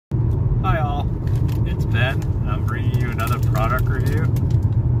it's Ben. I'm bringing you another product review.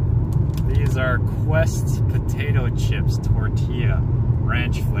 These are Quest potato chips, Tortilla,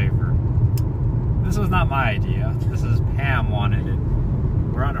 ranch flavor. This was not my idea. This is Pam wanted it.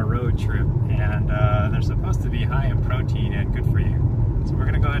 We're on a road trip and they're supposed to be high in protein and good for you. So we're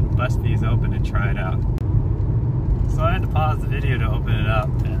gonna go ahead and bust these open and try it out. So I had to pause the video to open it up,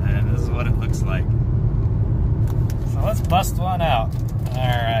 and then this is what it looks like. So let's bust one out. All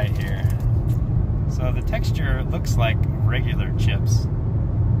right, here. So the texture looks like regular chips,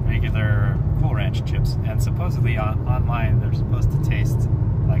 regular Cool Ranch chips, and supposedly online they're supposed to taste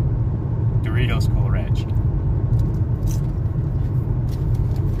like Doritos Cool Ranch.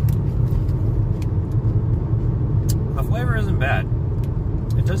 The flavor isn't bad.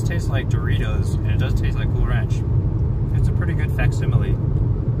 It does taste like Doritos, and it does taste like Cool Ranch. It's a pretty good facsimile.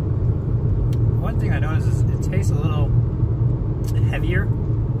 One thing I noticed is it tastes a little heavier.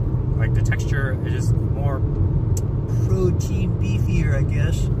 Like the texture is just more protein beefier, I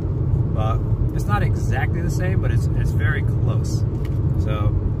guess. But it's not exactly the same, but it's very close.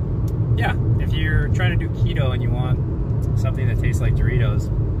 So yeah, if you're trying to do keto and you want something that tastes like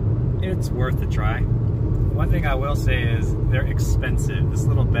Doritos, it's worth a try. One thing I will say is they're expensive. This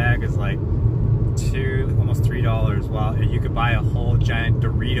little bag is like almost $3, while you could buy a whole giant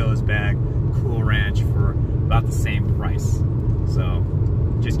Doritos bag Cool Ranch for about the same price. So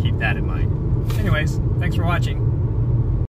just keep that in mind. Anyways, thanks for watching.